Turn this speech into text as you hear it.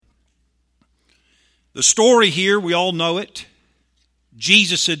The story here, we all know it.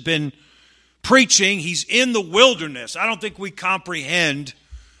 Jesus had been preaching. He's in the wilderness. I don't think we comprehend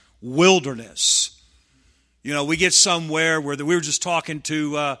wilderness. You know, we get somewhere where we were just talking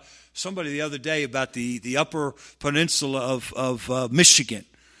to somebody the other day about the upper peninsula of Michigan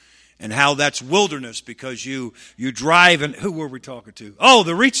and how that's wilderness because you drive, and who were we talking to? Oh,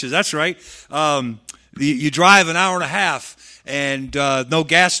 the Reaches, that's right. You drive an hour and a half and no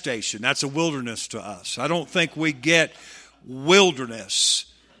gas station. That's a wilderness to us. I don't think we get wilderness.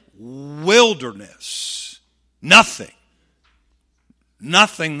 Wilderness. Nothing.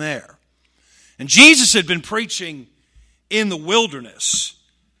 Nothing there. And Jesus had been preaching in the wilderness,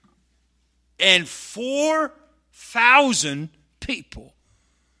 and 4,000 people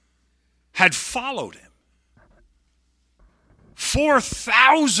had followed him.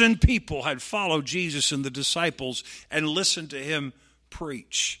 4,000 people had followed Jesus and the disciples and listened to him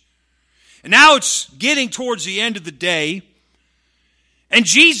preach. And now it's getting towards the end of the day, and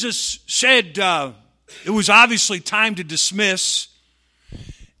Jesus said it was obviously time to dismiss.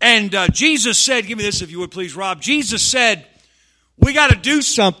 And Jesus said, give me this if you would please, Rob. Jesus said, we got to do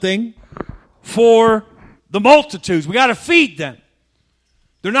something for the multitudes. We got to feed them.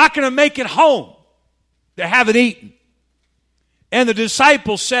 They're not going to make it home. They haven't eaten. And the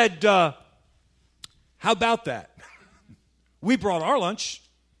disciples said, how about that? We brought our lunch.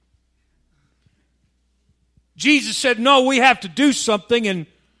 Jesus said, no, we have to do something. And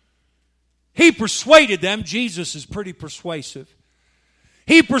he persuaded them. Jesus is pretty persuasive.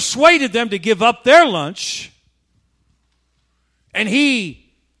 He persuaded them to give up their lunch. And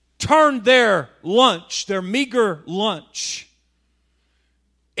he turned their lunch, their meager lunch,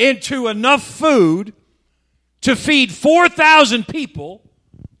 into enough food to feed 4,000 people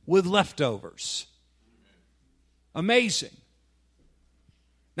with leftovers. Amazing.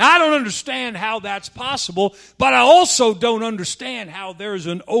 Now, I don't understand how that's possible, but I also don't understand how there's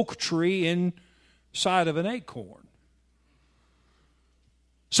an oak tree inside of an acorn.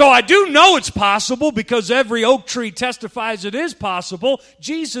 So I do know it's possible because every oak tree testifies it is possible.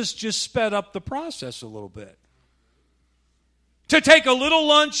 Jesus just sped up the process a little bit. To take a little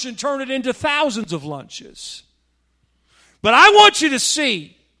lunch and turn it into thousands of lunches. But I want you to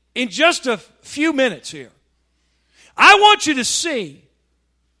see, in just a few minutes here, I want you to see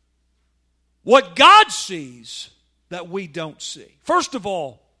what God sees that we don't see. First of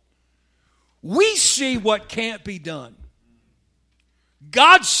all, we see what can't be done.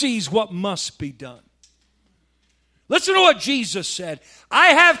 God sees what must be done. Listen to what Jesus said. I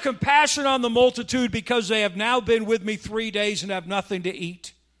have compassion on the multitude because they have now been with me 3 days and have nothing to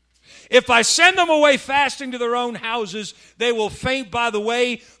eat. If I send them away fasting to their own houses, they will faint by the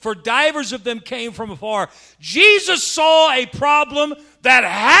way, for divers of them came from afar. Jesus saw a problem that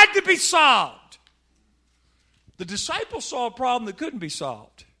had to be solved. The disciples saw a problem that couldn't be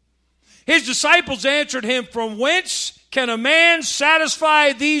solved. His disciples answered him, from whence can a man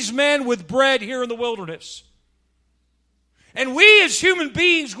satisfy these men with bread here in the wilderness? And we as human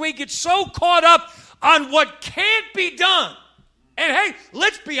beings, we get so caught up on what can't be done. And hey,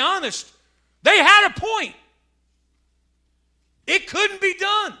 let's be honest, they had a point. It couldn't be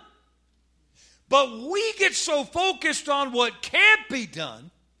done. But we get so focused on what can't be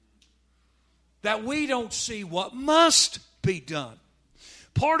done that we don't see what must be done.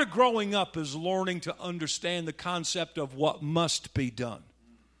 Part of growing up is learning to understand the concept of what must be done.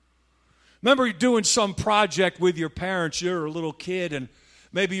 Remember you're doing some project with your parents, you're a little kid, and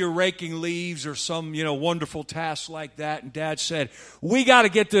maybe you're raking leaves or some, wonderful task like that, and Dad said, we got to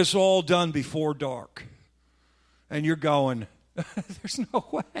get this all done before dark. And you're going, there's no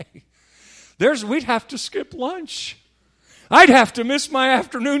way. We'd have to skip lunch. I'd have to miss my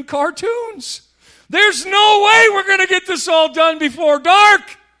afternoon cartoons. There's no way we're going to get this all done before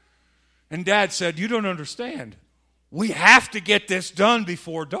dark. And Dad said, you don't understand. We have to get this done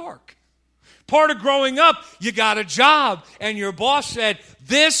before dark. Part of growing up, you got a job, and your boss said,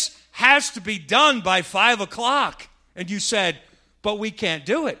 this has to be done by 5 o'clock. And you said, but we can't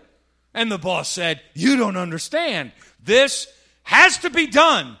do it. And the boss said, you don't understand. This has to be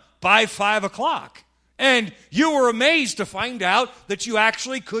done by 5 o'clock. And you were amazed to find out that you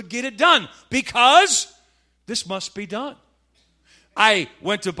actually could get it done because this must be done. I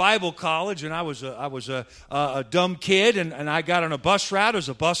went to Bible college, and I was a dumb kid, and I got on a bus route as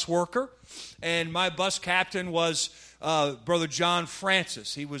a bus worker. And my bus captain was Brother John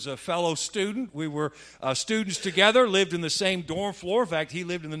Francis. He was a fellow student. We were students together, lived in the same dorm floor. In fact, he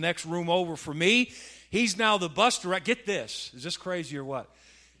lived in the next room over from me. He's now the bus director. Get this. Is this crazy or what?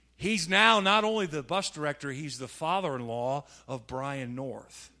 He's now not only the bus director, he's the father-in-law of Brian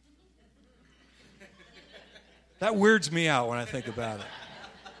North. That weirds me out when I think about it.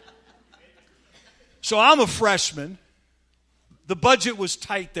 So I'm a freshman. The budget was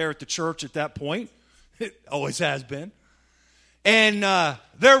tight there at the church at that point. It always has been. And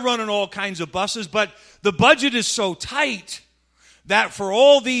they're running all kinds of buses, but the budget is so tight that for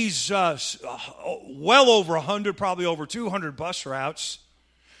all these well over 100, probably over 200 bus routes,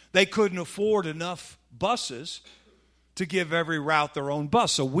 they couldn't afford enough buses to give every route their own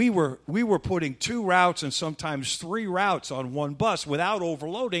bus. So we were putting 2 routes and sometimes 3 routes on one bus without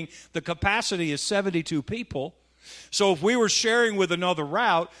overloading. The capacity is 72 people. So if we were sharing with another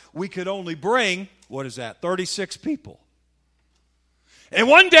route, we could only bring, 36 people. And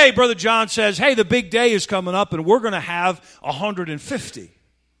one day, Brother John says, hey, the big day is coming up and we're going to have 150.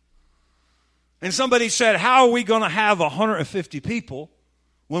 And somebody said, how are we going to have 150 people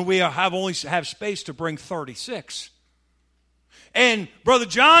when we only have space to bring 36? And Brother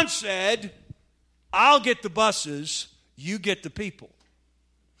John said, I'll get the buses, you get the people.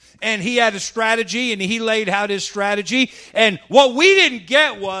 And he had a strategy, and he laid out his strategy. And what we didn't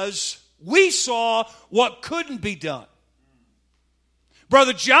get was, we saw what couldn't be done.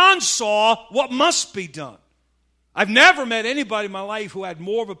 Brother John saw what must be done. I've never met anybody in my life who had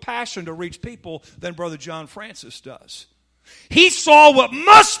more of a passion to reach people than Brother John Francis does. He saw what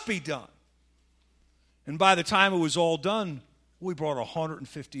must be done. And by the time it was all done, we brought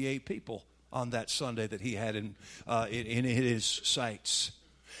 158 people on that Sunday that he had in his sights.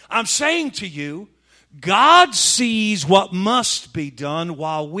 I'm saying to you, God sees what must be done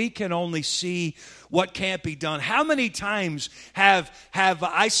while we can only see what can't be done. How many times have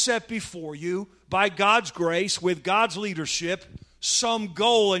I set before you, by God's grace, with God's leadership, some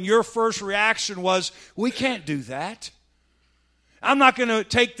goal, and your first reaction was, we can't do that. I'm not going to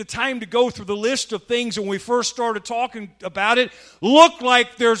take the time to go through the list of things when we first started talking about it. Look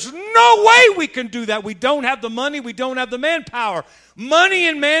like there's no way we can do that. We don't have the money. We don't have the manpower. Money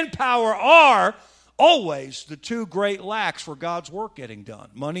and manpower are always the 2 great lacks for God's work getting done.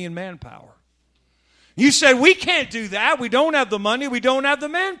 Money and manpower. You said, we can't do that. We don't have the money. We don't have the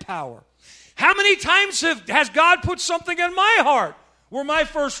manpower. How many times has God put something in my heart where my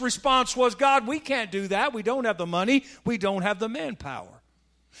first response was, God, we can't do that. We don't have the money. We don't have the manpower.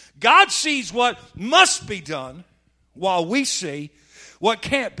 God sees what must be done while we see what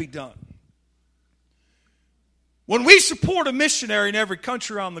can't be done. When we support a missionary in every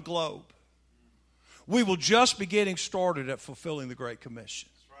country on the globe, we will just be getting started at fulfilling the Great Commission.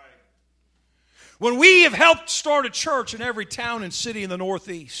 When we have helped start a church in every town and city in the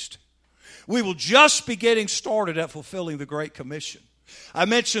Northeast, we will just be getting started at fulfilling the Great Commission. I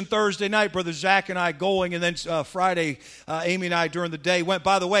mentioned Thursday night, Brother Zach and I going, and then Friday, Amy and I during the day went.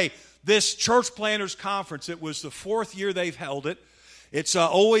 By the way, this Church Planners Conference, it was the 4th year they've held it. It's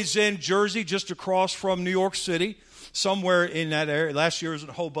always in Jersey, just across from New York City, somewhere in that area. Last year it was in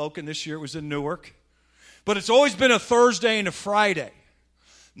Hoboken. This year it was in Newark. But it's always been a Thursday and a Friday.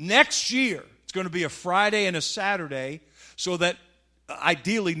 Next year, it's going to be a Friday and a Saturday so that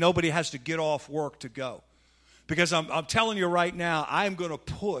ideally nobody has to get off work to go. Because I'm telling you right now, I'm going to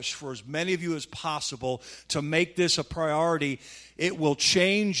push for as many of you as possible to make this a priority. It will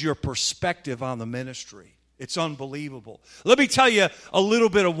change your perspective on the ministry. It's unbelievable. Let me tell you a little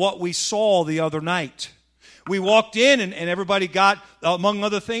bit of what we saw the other night. We walked in and everybody got, among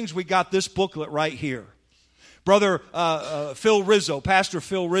other things, we got this booklet right here. Brother Phil Rizzo, Pastor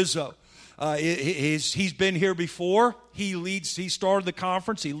Phil Rizzo. He's been here before. He started the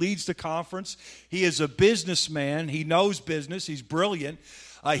conference. He leads the conference. He is a businessman. He knows business. He's brilliant.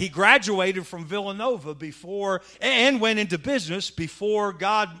 He graduated from Villanova before and went into business before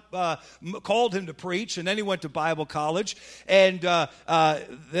God called him to preach. And then he went to Bible college and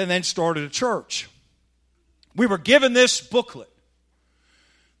then started a church. We were given this booklet.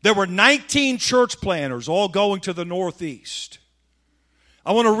 There were 19 church planners all going to the Northeast.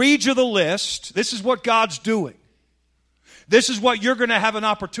 I want to read you the list. This is what God's doing. This is what you're going to have an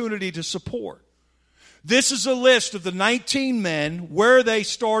opportunity to support. This is a list of the 19 men, where they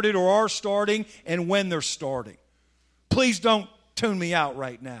started or are starting, and when they're starting. Please don't tune me out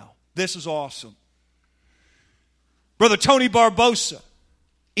right now. This is awesome. Brother Tony Barbosa,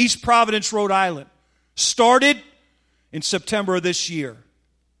 East Providence, Rhode Island, started in September of this year.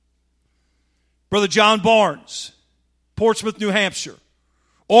 Brother John Barnes, Portsmouth, New Hampshire,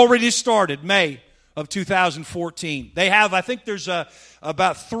 already started May of 2014. They have, I think there's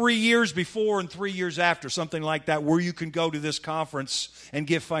about 3 years before and 3 years after, something like that, where you can go to this conference and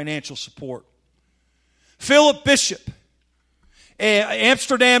give financial support. Philip Bishop,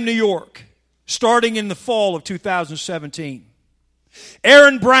 Amsterdam, New York, starting in the fall of 2017.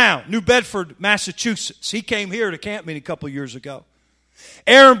 Aaron Brown, New Bedford, Massachusetts. He came here to camp meeting a couple years ago.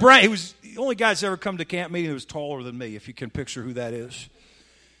 Aaron Brown, he was the only guy that's ever come to camp meeting that was taller than me, if you can picture who that is.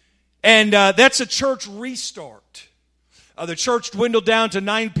 And that's a church restart. The church dwindled down to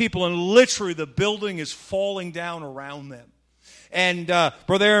 9 people, and literally the building is falling down around them. And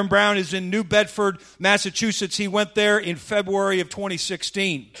Brother Aaron Brown is in New Bedford, Massachusetts. He went there in February of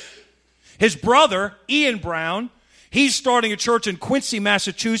 2016. His brother, Ian Brown, he's starting a church in Quincy,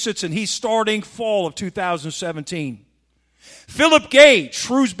 Massachusetts, and he's starting fall of 2017. Philip Gage,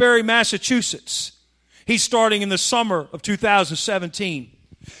 Shrewsbury, Massachusetts. He's starting in the summer of 2017.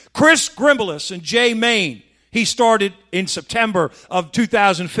 Chris Grimbalus in Jay, Maine. He started in September of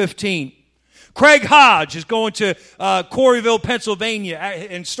 2015. Craig Hodge is going to Corryville, Pennsylvania,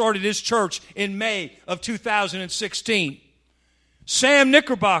 and started his church in May of 2016. Sam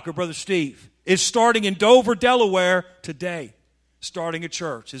Knickerbocker, Brother Steve, is starting in Dover, Delaware today, starting a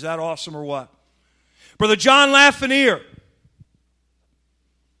church. Is that awesome or what? Brother John Lafreniere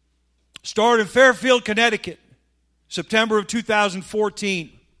started in Fairfield, Connecticut, September of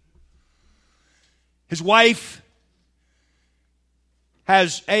 2014. His wife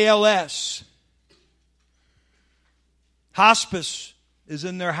has ALS. Hospice is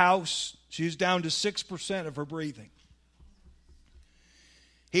in their house. She's down to 6% of her breathing.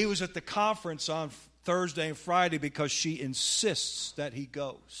 He was at the conference on Thursday and Friday because she insists that he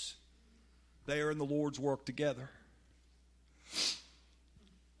goes. They are in the Lord's work together.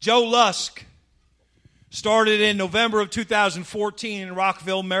 Joe Lusk started in November of 2014 in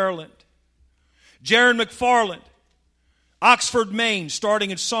Rockville, Maryland. Jaron McFarland, Oxford, Maine, starting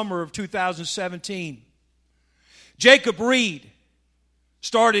in summer of 2017. Jacob Reed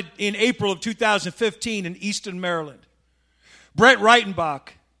started in April of 2015 in Easton, Maryland. Brett Reitenbach,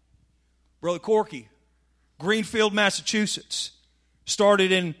 Brother Corky, Greenfield, Massachusetts,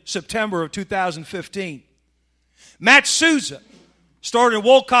 started in September of 2015. Matt Souza started in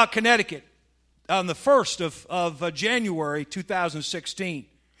Wolcott, Connecticut on the 1st of January 2016.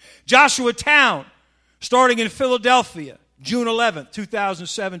 Joshua Town, starting in Philadelphia, June 11th,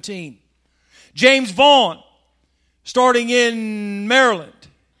 2017. James Vaughn, starting in Maryland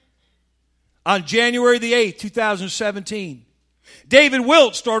on January the 8th, 2017. David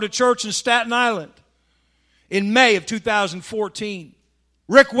Wilt started a church in Staten Island in May of 2014.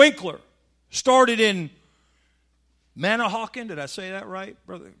 Rick Winkler started in Manahawkin. Did I say that right,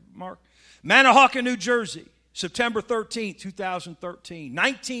 Brother Mark? Manahawkin, New Jersey, September 13th, 2013.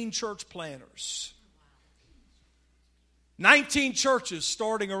 19 church planners. 19 churches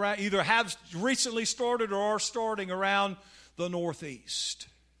starting around, either have recently started or are starting around the Northeast.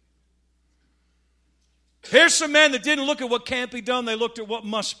 Here's some men that didn't look at what can't be done, they looked at what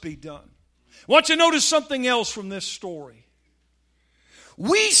must be done. I want you to notice something else from this story.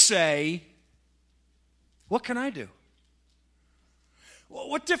 We say, what can I do? Well,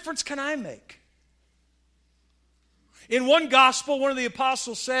 what difference can I make? In one gospel, one of the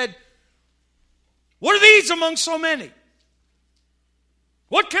apostles said, what are these among so many?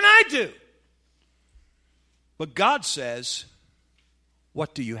 What can I do? But God says,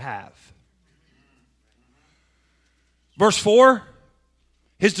 what do you have? Verse 4,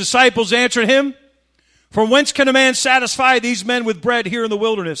 his disciples answered him, from whence can a man satisfy these men with bread here in the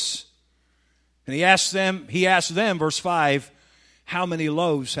wilderness? And he asked them, verse 5, how many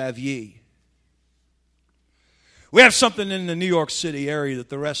loaves have ye? We have something in the New York City area that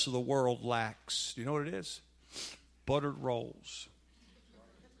the rest of the world lacks. Do you know what it is? Buttered rolls.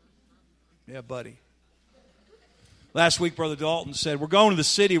 Yeah, buddy. Last week, Brother Dalton said, we're going to the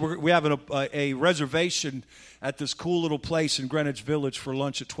city. We have a reservation at this cool little place in Greenwich Village for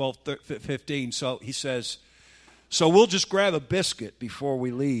lunch at 12:15. So he says, so we'll just grab a biscuit before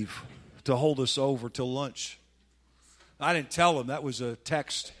we leave to hold us over till lunch. I didn't tell him. That was a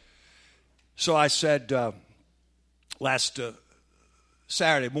text. So I said last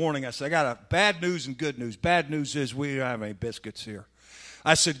Saturday morning, I said, I got a bad news and good news. Bad news is we don't have any biscuits here.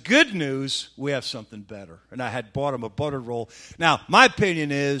 I said, good news, we have something better. And I had bought him a buttered roll. Now, my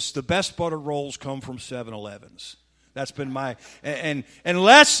opinion is the best buttered rolls come from 7-Elevens. That's been my, and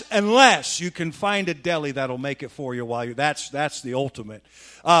unless you can find a deli that'll make it for you while you're, that's the ultimate.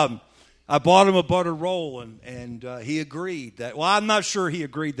 I bought him a buttered roll, and he agreed that, well, I'm not sure he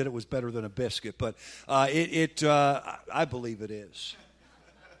agreed that it was better than a biscuit, but I believe it is.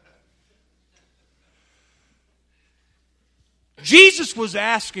 Jesus was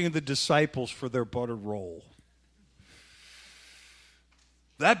asking the disciples for their buttered roll.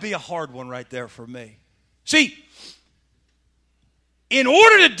 That'd be a hard one right there for me. See, in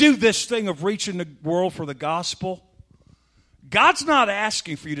order to do this thing of reaching the world for the gospel, God's not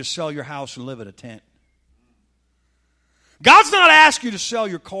asking for you to sell your house and live in a tent. God's not asking you to sell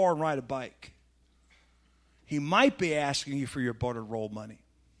your car and ride a bike. He might be asking you for your buttered roll money.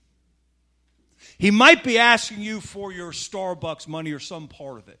 He might be asking you for your Starbucks money or some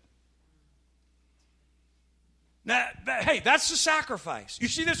part of it. Now, hey, that's the sacrifice. You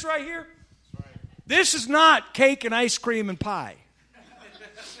see this right here? This is not cake and ice cream and pie.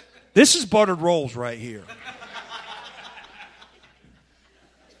 This is buttered rolls right here.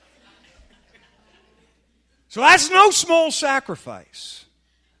 So that's no small sacrifice.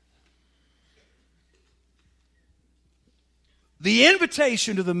 The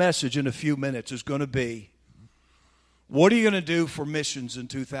invitation to the message in a few minutes is going to be, what are you going to do for missions in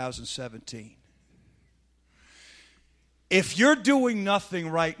 2017? If you're doing nothing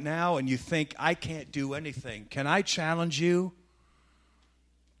right now and you think, I can't do anything, can I challenge you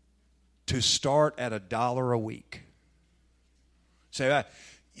to start at $1 a week? Say,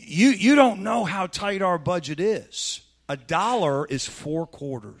 you don't know how tight our budget is. $1 is 4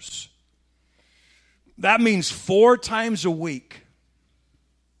 quarters. That means 4 times a week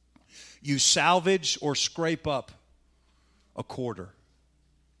you salvage or scrape up a quarter.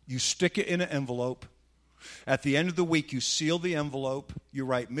 You stick it in an envelope. At the end of the week, you seal the envelope. You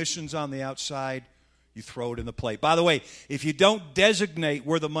write missions on the outside. You throw it in the plate. By the way, if you don't designate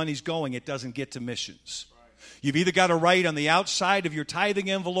where the money's going, it doesn't get to missions. You've either got to write on the outside of your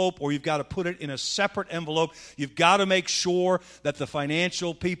tithing envelope or you've got to put it in a separate envelope. You've got to make sure that the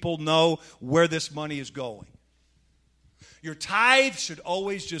financial people know where this money is going. Your tithe should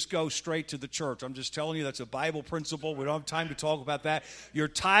always just go straight to the church. I'm just telling you that's a Bible principle. We don't have time to talk about that. Your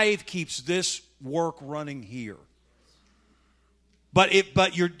tithe keeps this work running here. But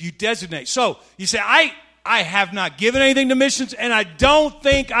you designate. So you say, I have not given anything to missions, and I don't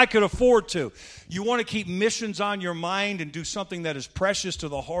think I could afford to. You want to keep missions on your mind and do something that is precious to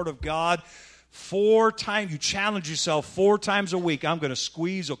the heart of God. 4 times, you challenge yourself 4 times a week. I'm going to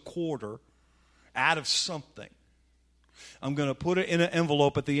squeeze a quarter out of something. I'm going to put it in an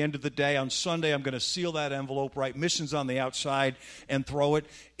envelope at the end of the day. On Sunday, I'm going to seal that envelope, write missions on the outside, and throw it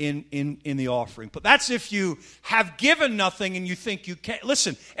in the offering. But that's if you have given nothing and you think you can't.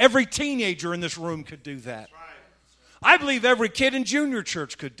 Listen, every teenager in this room could do that. I believe every kid in junior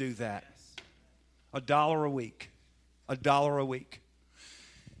church could do that. $1 a week. $1 a week.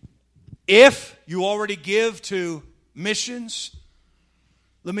 If you already give to missions,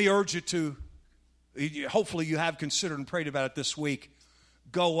 let me urge you to, hopefully you have considered and prayed about it this week,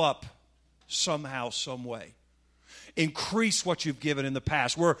 go up somehow, some way. Increase what you've given in the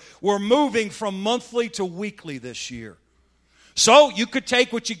past. We're moving from monthly to weekly this year. So you could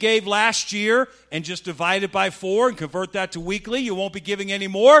take what you gave last year and just divide it by 4 and convert that to weekly. You won't be giving any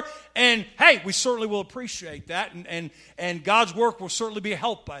more. And hey, we certainly will appreciate that. And God's work will certainly be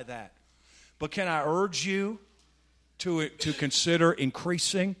helped by that. But can I urge you to consider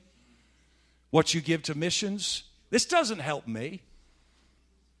increasing what you give to missions? This doesn't help me.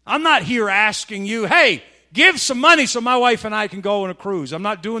 I'm not here asking you, hey, give some money so my wife and I can go on a cruise. I'm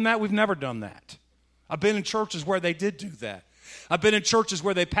not doing that. We've never done that. I've been in churches where they did do that. I've been in churches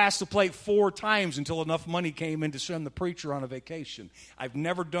where they passed the plate 4 times until enough money came in to send the preacher on a vacation. I've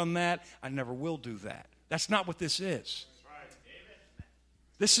never done that. I never will do that. That's not what this is.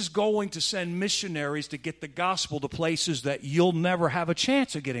 This is going to send missionaries to get the gospel to places that you'll never have a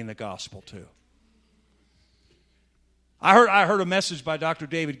chance of getting the gospel to. I heard a message by Dr.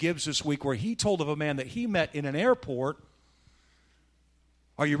 David Gibbs this week where he told of a man that he met in an airport.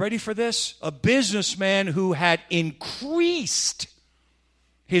 Are you ready for this? A businessman who had increased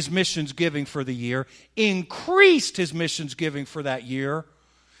his missions giving for the year, increased his missions giving for that year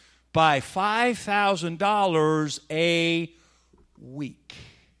by $5,000 a week.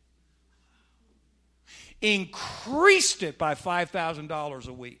 Increased it by $5,000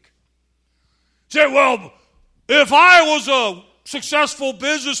 a week. Say, well, if I was a successful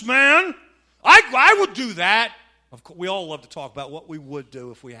businessman, I would do that. Of course, we all love to talk about what we would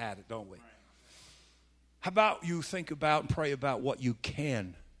do if we had it, don't we? How about you think about and pray about what you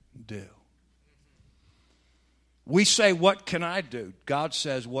can do? We say, what can I do? God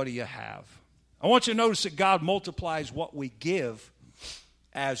says, what do you have? I want you to notice that God multiplies what we give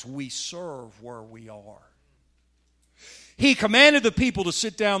as we serve where we are. He commanded the people to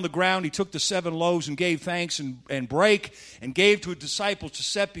sit down on the ground. He took the 7 loaves and gave thanks and brake and gave to his disciples to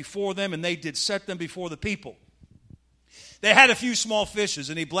set before them, and they did set them before the people. They had a few small fishes,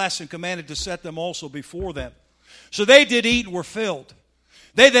 and he blessed and commanded to set them also before them. So they did eat and were filled.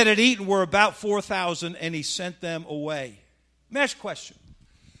 They that had eaten were about 4,000, and he sent them away. Let me ask you a question.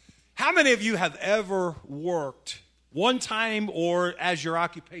 How many of you have ever worked One time or as your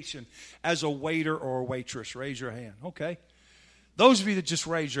occupation as a waiter or a waitress. Raise your hand. Okay. Those of you that just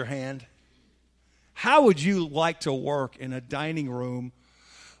raised your hand, how would you like to work in a dining room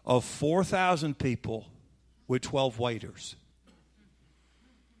of 4,000 people with 12 waiters?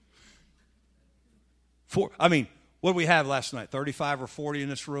 What did we have last night? 35 or 40 in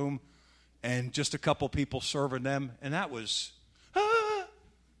this room and just a couple people serving them. And that was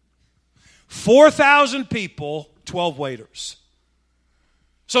 4,000 people, 12 waiters.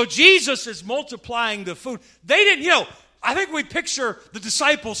 So Jesus is multiplying the food. They didn't, I think we picture the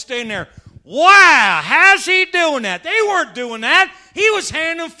disciples standing there. Wow, how's he doing that? They weren't doing that. He was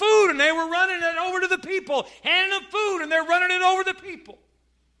handing them food and they were running it over to the people. Handing them food and they're running it over to the people.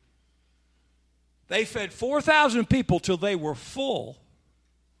 They fed 4,000 people till they were full.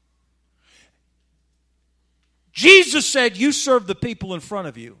 Jesus said, you serve the people in front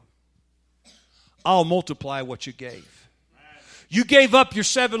of you. I'll multiply what you gave. You gave up your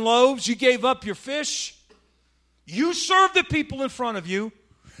 7 loaves. You gave up your fish. You serve the people in front of you.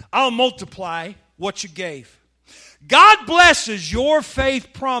 I'll multiply what you gave. God blesses your faith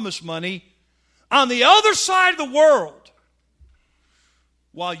promise money on the other side of the world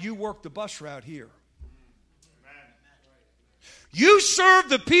while you work the bus route here. You serve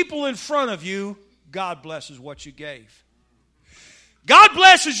the people in front of you. God blesses what you gave. God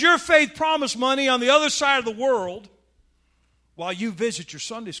blesses your faith promise money on the other side of the world while you visit your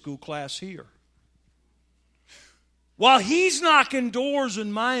Sunday school class here. While he's knocking doors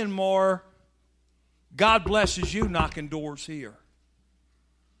in Myanmar, God blesses you knocking doors here.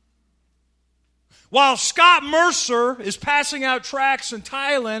 While Scott Mercer is passing out tracts in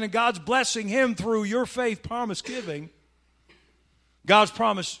Thailand and God's blessing him through your faith promise giving, God's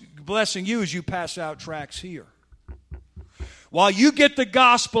blessing you as you pass out tracts here. While you get the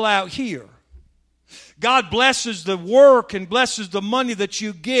gospel out here, God blesses the work and blesses the money that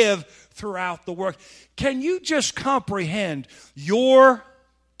you give throughout the work. Can you just comprehend your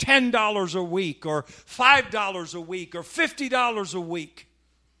 $10 a week or $5 a week or $50 a week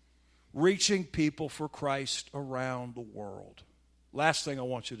reaching people for Christ around the world? Last thing I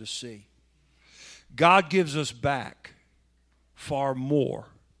want you to see. God gives us back far more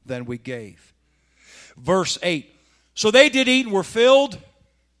than we gave. Verse 8. So they did eat and were filled.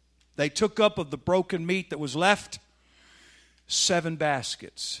 They took up of the broken meat that was left 7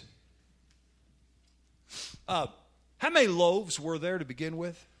 baskets. How many loaves were there to begin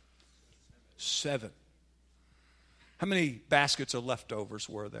with? 7. How many baskets of leftovers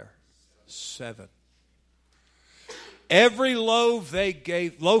were there? 7. Every loaf they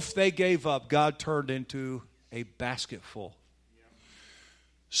gave up, God turned into a basket full.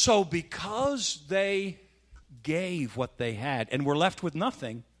 So because they gave what they had and were left with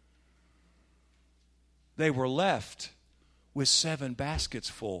nothing, they were left with 7 baskets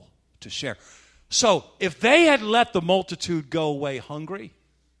full to share. So if they had let the multitude go away hungry,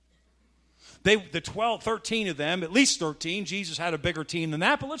 the 13 of them, at least 13, Jesus had a bigger team than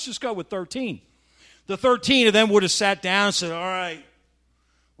that, but let's just go with 13. The 13 of them would have sat down and said, all right,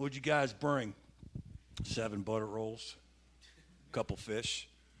 what'd you guys bring? 7 butter rolls, a couple fish.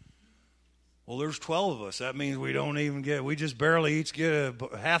 Well, there's 12 of us. That means we just barely each get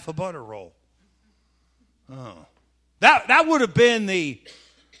half a butter roll. Oh. That would have been the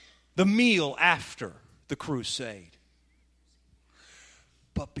meal after the crusade.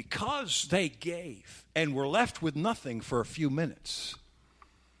 But because they gave and were left with nothing for a few minutes,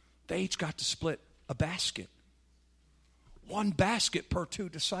 they each got to split a basket. 1 basket per 2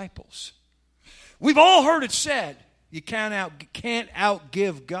 disciples. We've all heard it said, you can't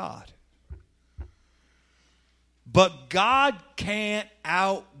outgive God. But God can't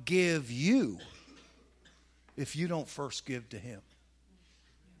outgive you if you don't first give to Him.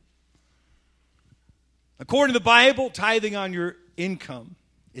 According to the Bible, tithing on your income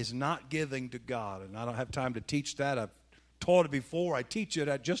is not giving to God. And I don't have time to teach that. I've taught it before. I teach it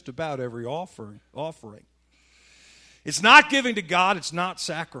at just about every offering. It's not giving to God. It's not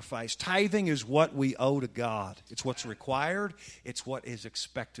sacrifice. Tithing is what we owe to God. It's what's required. It's what is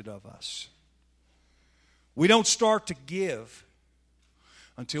expected of us. We don't start to give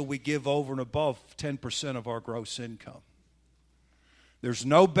until we give over and above 10% of our gross income. There's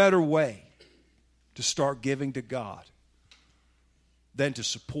no better way to start giving to God than to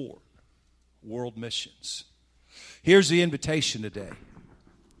support world missions. Here's the invitation today.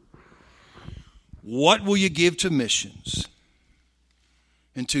 What will you give to missions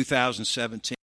in 2017?